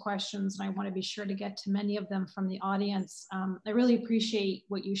answer some questions, and I want to be sure to get to many of them from the audience. I really appreciate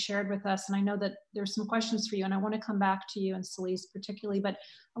what you shared with us, and I know that there's some questions for you, and I want to come back to you and Celeste particularly, but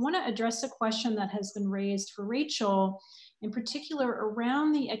I want to address a question that has been raised for Rachel, in particular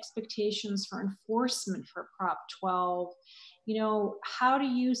around the expectations for enforcement for Prop 12. You know, how do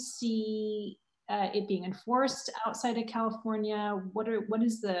you see it being enforced outside of California? What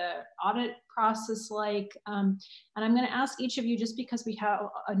is the audit process like? And I'm going to ask each of you, just because we have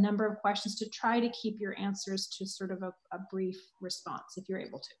a number of questions, to try to keep your answers to sort of a brief response, if you're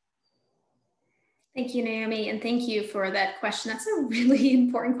able to. Thank you, Naomi, and thank you for that question. That's a really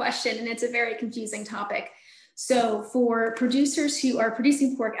important question, and it's a very confusing topic. So for producers who are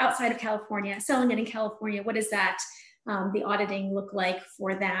producing pork outside of California, selling it in California, what does that the auditing look like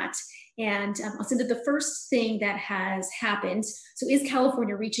for that? And I'll say that the first thing that has happened, so is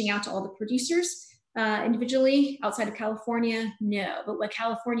California reaching out to all the producers individually outside of California? No, but what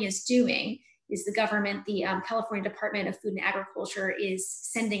California is doing is the government, the California Department of Food and Agriculture, is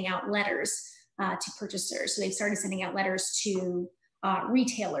sending out letters to purchasers. So they've started sending out letters to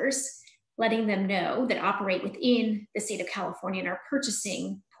retailers, letting them know that operate within the state of California and are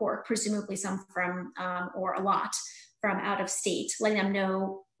purchasing pork, presumably some from, or a lot from out of state, letting them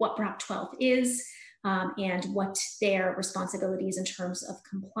know what Prop 12 is and what their responsibilities in terms of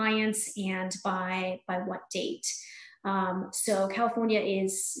compliance and by what date. So California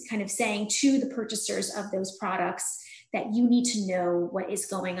is kind of saying to the purchasers of those products that you need to know what is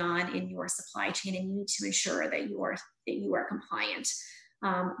going on in your supply chain, and you need to ensure that you are compliant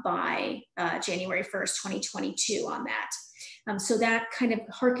by January 1st, 2022 on that. So that kind of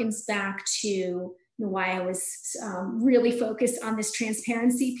harkens back to why I was really focused on this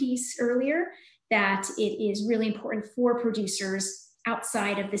transparency piece earlier, that it is really important for producers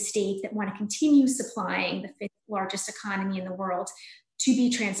outside of the state that want to continue supplying the fifth largest economy in the world to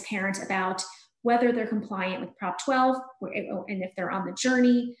be transparent about whether they're compliant with Prop 12 and if they're on the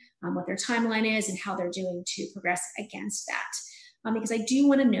journey, what their timeline is and how they're doing to progress against that. Because I do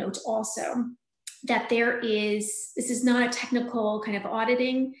want to note also that this is not a technical kind of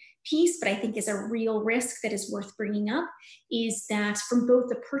auditing piece, but I think is a real risk that is worth bringing up, is that from both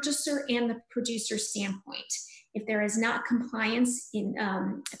the purchaser and the producer standpoint, if there is not compliance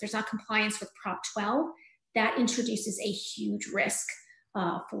if there's not compliance with Prop 12, that introduces a huge risk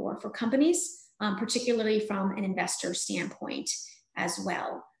for companies, particularly from an investor standpoint as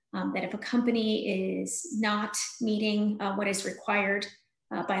well. That if a company is not meeting what is required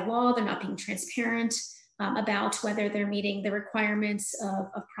by law, they're not being transparent about whether they're meeting the requirements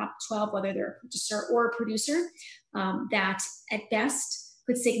of Prop 12, whether they're a purchaser or a producer, that at best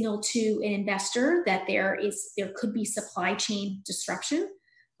could signal to an investor that there could be supply chain disruption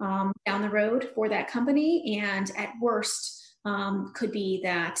down the road for that company, and at worst could be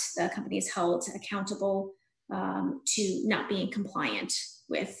that the company is held accountable to not being compliant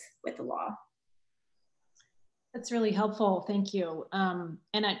with the law. That's really helpful, thank you.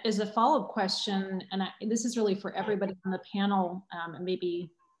 And as a follow-up question, and this is really for everybody on the panel, and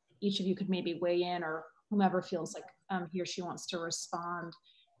maybe each of you could maybe weigh in, or whomever feels like he or she wants to respond.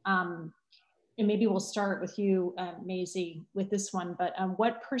 And maybe we'll start with you, Maisie, with this one, but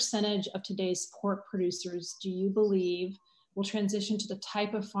what percentage of today's pork producers do you believe will transition to the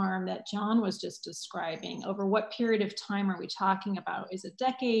type of farm that John was just describing? Over what period of time are we talking about? Is it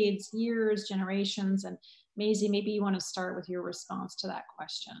decades, years, generations? And Maisie, maybe you want to start with your response to that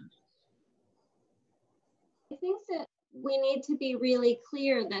question. I think that we need to be really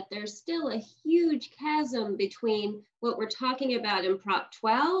clear that there's still a huge chasm between what we're talking about in Prop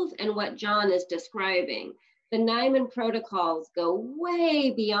 12 and what John is describing. The NIMAN protocols go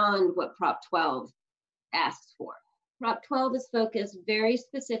way beyond what Prop 12 asks for. Prop 12 is focused very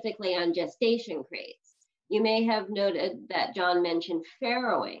specifically on gestation crates. You may have noted that John mentioned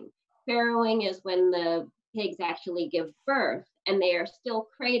farrowing. Farrowing is when the pigs actually give birth and they are still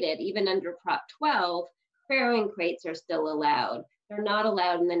crated. Even under Prop 12, farrowing crates are still allowed. They're not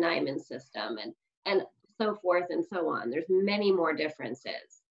allowed in the NIMAN system, and so forth and so on. There's many more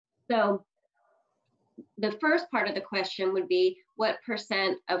differences. So the first part of the question would be, what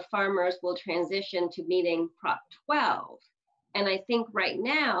percent of farmers will transition to meeting Prop 12? And I think right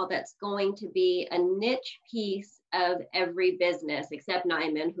now that's going to be a niche piece of every business, except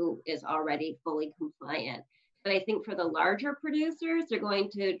NIMAN, who is already fully compliant. But I think for the larger producers, they're going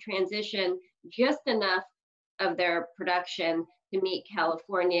to transition just enough of their production to meet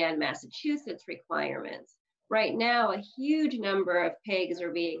California and Massachusetts requirements. Right now, a huge number of pigs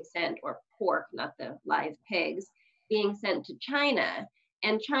are being sent, or pork, not the live pigs, being sent to China.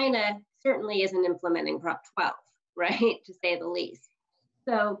 And China certainly isn't implementing Prop 12, right, to say the least.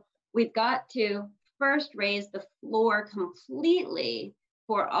 So we've got to first raise the floor completely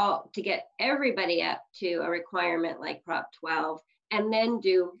for all, to get everybody up to a requirement like Prop 12, and then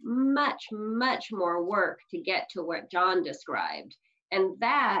do much, much more work to get to what John described. And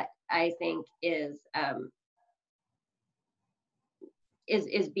that, I think, is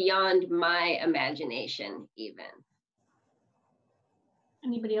beyond my imagination even.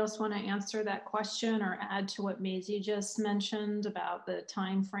 Anybody else want to answer that question or add to what Maisie just mentioned about the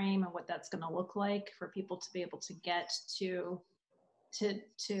time frame and what that's going to look like for people to be able to get to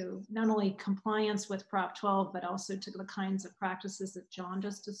not only compliance with Prop 12, but also to the kinds of practices that John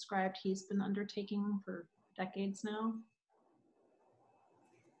just described he's been undertaking for decades now?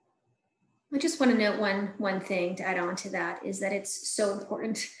 I just want to note one thing to add on to that is that it's so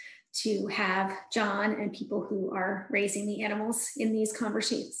important to have John and people who are raising the animals in these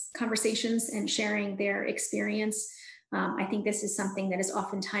conversations and sharing their experience. I think this is something that is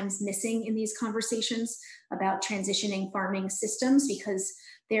oftentimes missing in these conversations about transitioning farming systems, because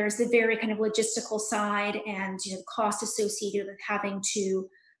there's the very kind of logistical side and cost associated with having to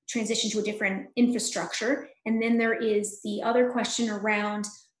transition to a different infrastructure. And then there is the other question around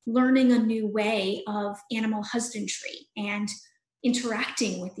learning a new way of animal husbandry and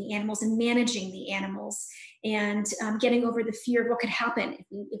interacting with the animals and managing the animals, and getting over the fear of what could happen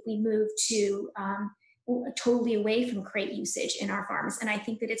if we move to totally away from crate usage in our farms. And I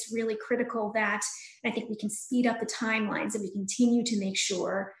think that it's really critical that, and I think we can speed up the timelines, and we continue to make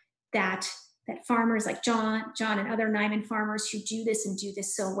sure that farmers like John and other NIMAN farmers who do this and do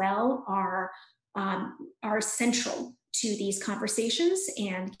this so well are central to these conversations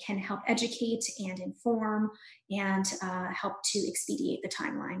and can help educate and inform and help to expedite the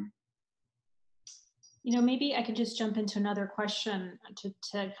timeline. Maybe I could just jump into another question to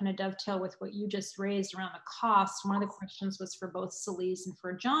kind of dovetail with what you just raised around the cost. One of the questions was for both Celise and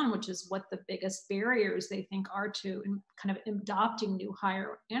for John, which is what the biggest barriers they think are to kind of adopting new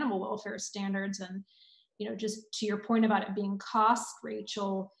higher animal welfare standards. And, just to your point about it being cost,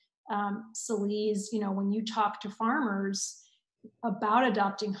 Rachel, Celise, when you talk to farmers about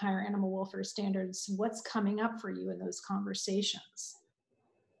adopting higher animal welfare standards, what's coming up for you in those conversations?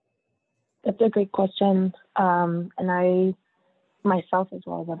 That's a great question. And I, myself, as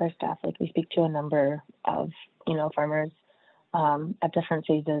well as other staff, we speak to a number of, farmers at different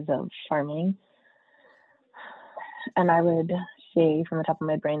phases of farming. And I would say from the top of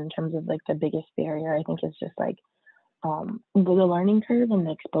my brain, in terms of the biggest barrier, I think is just the learning curve and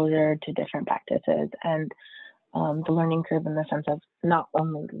the exposure to different practices, and the learning curve in the sense of not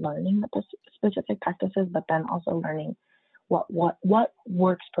only learning the specific practices, but then also learning what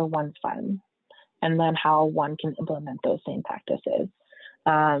works for one's farm, and then how one can implement those same practices.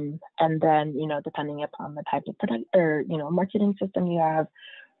 And then, depending upon the type of product or, marketing system you have,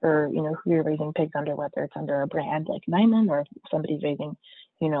 or, who you're raising pigs under, whether it's under a brand like NIMAN, or if somebody's raising,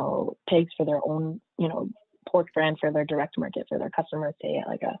 pigs for their own, pork brand for their direct market for their customers, say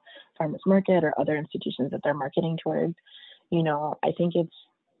at a farmer's market or other institutions that they're marketing towards. I think it's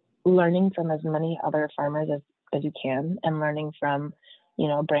learning from as many other farmers as you can, and learning from,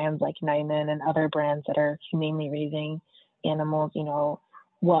 brands like NIMAN and other brands that are humanely raising animals,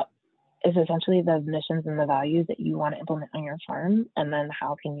 what is essentially the missions and the values that you want to implement on your farm, and then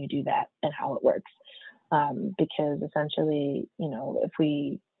how can you do that and how it works. Because essentially, if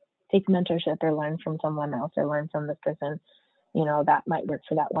we take mentorship or learn from someone else or learn from this person, you know, that might work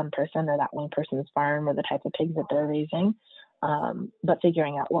for that one person or that one person's farm or the type of pigs that they're raising. But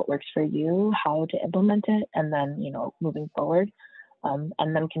figuring out what works for you, how to implement it, and then, you know, moving forward,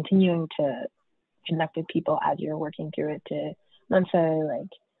 and then continuing to connect with people as you're working through it to not necessarily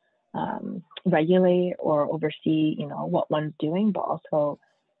like regulate or oversee, you know, what one's doing, but also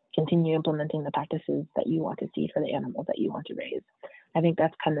continue implementing the practices that you want to see for the animals that you want to raise. I think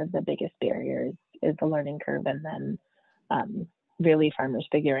that's kind of the biggest barrier is the learning curve, and then really farmers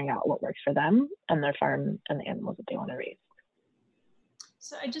figuring out what works for them and their farm and the animals that they want to raise.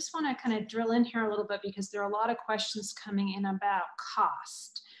 So I just want to kind of drill in here a little bit because there are a lot of questions coming in about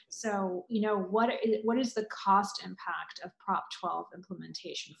cost. So, you know, what is the cost impact of Prop 12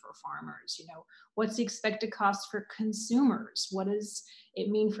 implementation for farmers? You know, what's the expected cost for consumers? What does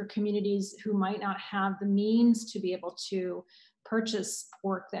it mean for communities who might not have the means to be able to purchase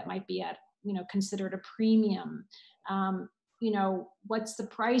pork that might be at, you know, considered a premium? You know, what's the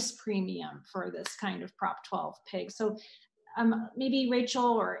price premium for this kind of Prop 12 pig? So maybe Rachel,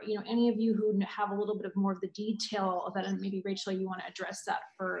 or, you know, any of you who have a little bit of more of the detail of that, and maybe Rachel, you want to address that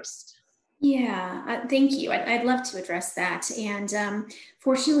first. Yeah, thank you. I'd love to address that. And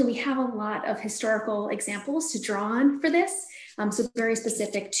fortunately, we have a lot of historical examples to draw on for this. So very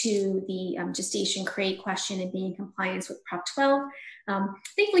specific to the gestation crate question and being in compliance with Prop 12.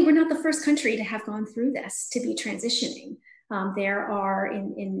 Thankfully, we're not the first country to have gone through this, to be transitioning. There are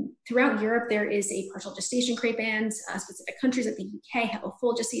throughout Europe, there is a partial gestation crate ban. Specific countries like the UK have a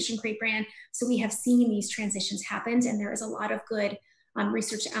full gestation crate ban. So we have seen these transitions happen, and there is a lot of good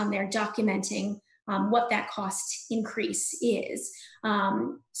research out there documenting what that cost increase is.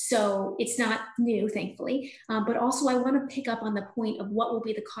 So it's not new, thankfully, but also I want to pick up on the point of what will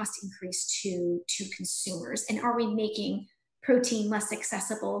be the cost increase to consumers, and are we making protein less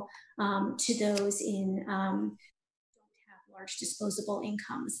accessible to those in large disposable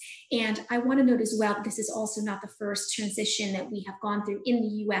incomes. And I want to note as well, this is also not the first transition that we have gone through in the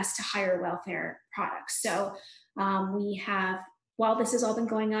US to higher welfare products. So we have, while this has all been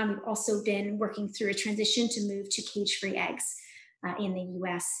going on, we've also been working through a transition to move to cage-free eggs in the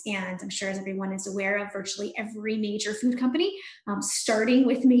US. And I'm sure, as everyone is aware of, virtually every major food company, starting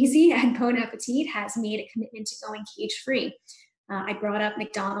with Maisie and Bon Appetit, has made a commitment to going cage-free. I brought up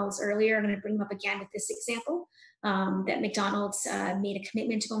McDonald's earlier. I'm going to bring them up again with this example, that McDonald's made a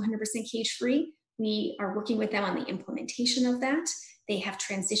commitment to go 100% cage-free. We are working with them on the implementation of that. They have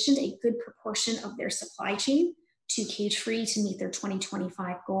transitioned a good proportion of their supply chain to cage-free to meet their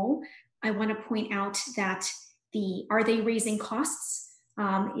 2025 goal. I want to point out that are they raising costs?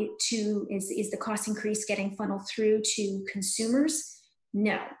 Is the cost increase getting funneled through to consumers?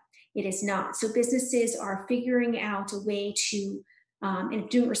 No. It is not. So businesses are figuring out a way to, and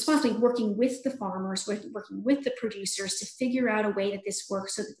doing responsibly, working with the farmers, working with the producers to figure out a way that this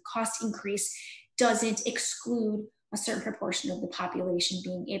works so that the cost increase doesn't exclude a certain proportion of the population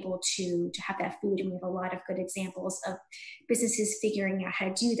being able to have that food. And we have a lot of good examples of businesses figuring out how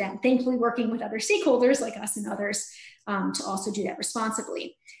to do that, and thankfully working with other stakeholders like us and others to also do that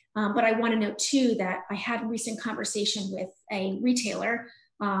responsibly. But I want to note too that I had a recent conversation with a retailer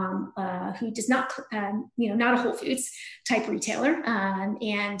who does not, not a Whole Foods type retailer.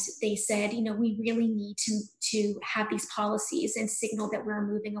 And they said, we really need to have these policies and signal that we're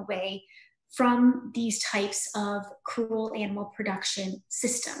moving away from these types of cruel animal production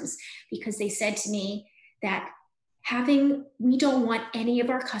systems, because they said to me that we don't want any of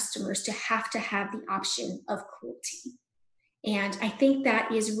our customers to have the option of cruelty. And I think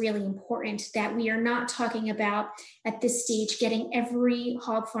that is really important, that we are not talking about at this stage getting every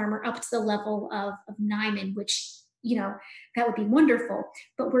hog farmer up to the level of Niman, which, that would be wonderful,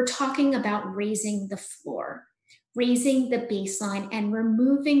 but we're talking about raising the floor, raising the baseline, and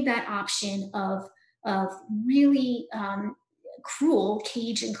removing that option of really cruel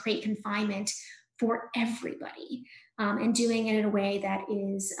cage and crate confinement for everybody, and doing it in a way that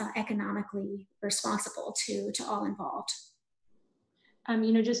is economically responsible to all involved.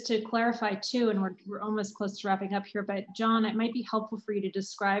 Just to clarify too, and we're almost close to wrapping up here, but John, it might be helpful for you to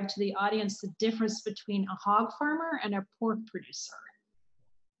describe to the audience the difference between a hog farmer and a pork producer.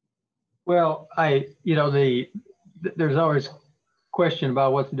 Well, there's always question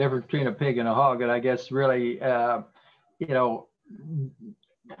about what's the difference between a pig and a hog, and I guess really,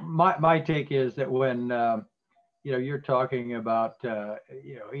 my take is that when you're talking about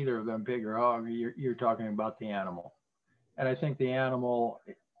either of them, pig or hog, you're talking about the animal. And I think the animal,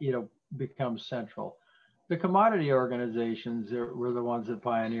 becomes central. The commodity organizations were the ones that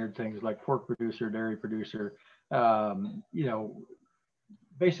pioneered things like pork producer, dairy producer,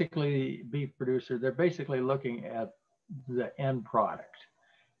 basically beef producer, they're basically looking at the end product,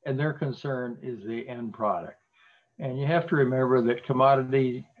 and their concern is the end product. And you have to remember that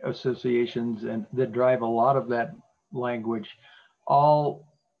commodity associations and that drive a lot of that language all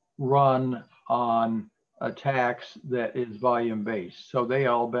run on a tax that is volume based. So they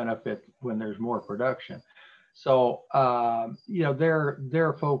all benefit when there's more production. So, you know,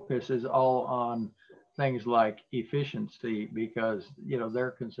 their focus is all on things like efficiency because, you know,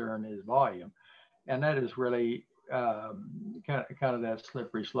 their concern is volume. And that is really kind of that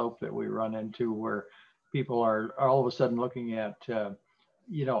slippery slope that we run into where people are all of a sudden looking at,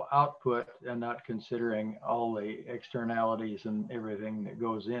 you know, output and not considering all the externalities and everything that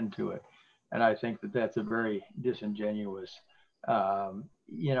goes into it. And I think that that's a very disingenuous,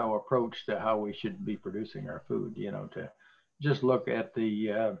 you know, approach to how we should be producing our food, you know, to just look at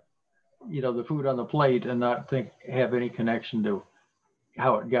the, you know, the food on the plate and not have any connection to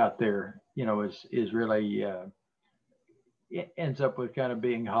how it got there, you know, is really, it ends up with kind of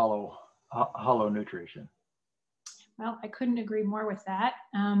being hollow nutrition. Well, I couldn't agree more with that.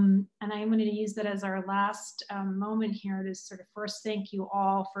 And I'm going to use that as our last moment here to sort of first thank you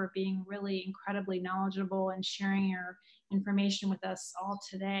all for being really incredibly knowledgeable and sharing your information with us all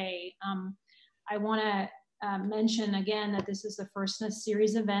today. I want to mention again that this is the first in a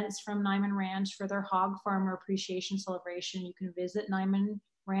series of events from Niman Ranch for their Hog Farmer Appreciation Celebration. You can visit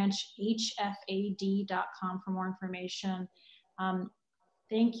NimanRanchHFAD.com for more information.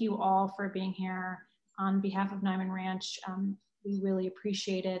 Thank you all for being here. On behalf of Niman Ranch, we really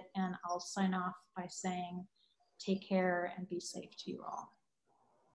appreciate it. And I'll sign off by saying, take care and be safe to you all.